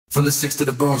From the six to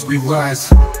the boroughs we rise.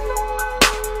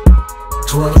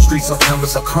 Toronto streets, our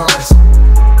canvas, our cries.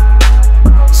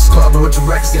 Scarborough to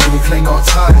Rex, yeah, we claim our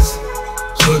ties.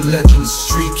 Hood legends,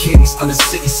 street kings under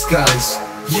city skies.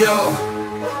 Yo,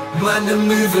 man, they're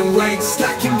moving weight,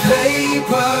 stacking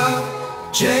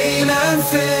paper. Jane and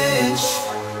Finch,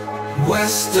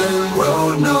 Western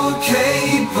Road, no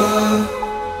caper.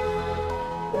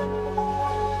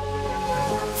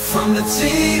 From the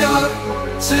T-Dot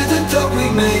to the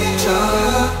W major.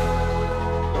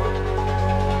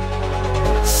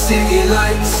 City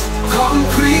lights,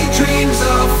 concrete dreams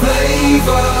of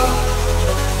flavor.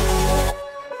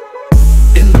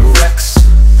 In the Rex,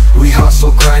 we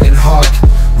hustle grinding hard.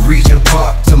 Regent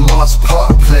Park to Mars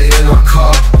Park, playing our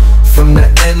card. From the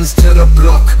ends to the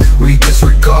block, we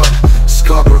disregard.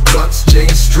 Scarborough guts,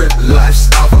 James Strip, life's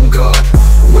avant-garde.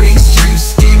 Wayne Street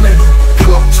scheming,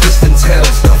 plot twisting tales.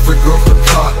 Stuff we broke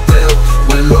apart, Dale,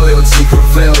 when loyalty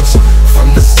prevails.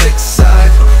 From the sixth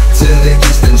side to the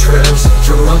eastern trails.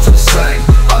 Toronto side,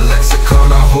 our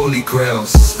lexicon, our holy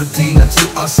grails. Spadina to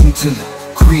Ussington,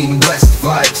 Green West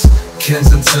vibes.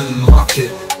 Kensington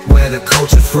Market, where the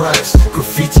culture thrives.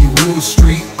 Graffiti Wall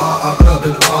Street are our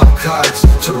urban archives.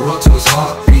 Toronto's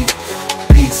heartbeat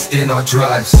beats in our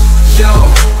drives. Yo,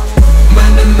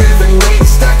 man, they're moving weight,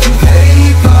 stacking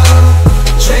paper.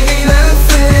 Jane and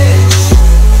Finch,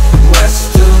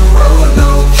 Western Road,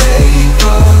 no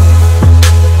caper.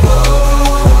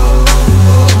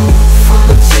 From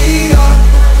the T-Dot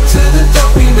to the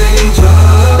W major.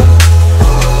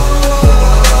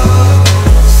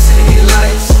 City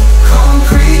lights,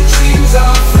 concrete dreams,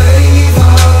 our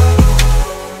flavor.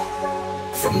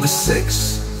 From the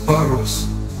six boroughs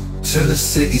to the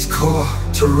city's core,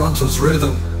 Toronto's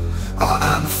rhythm, our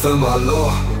anthem, our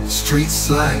law. Street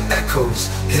slang echoes,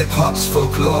 hip-hop's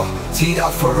folklore.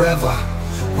 T-Dot forever,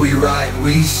 we ride,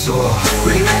 we soar.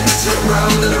 We enter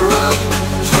round and around,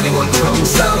 21 drum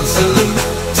sound salute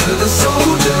to the soul.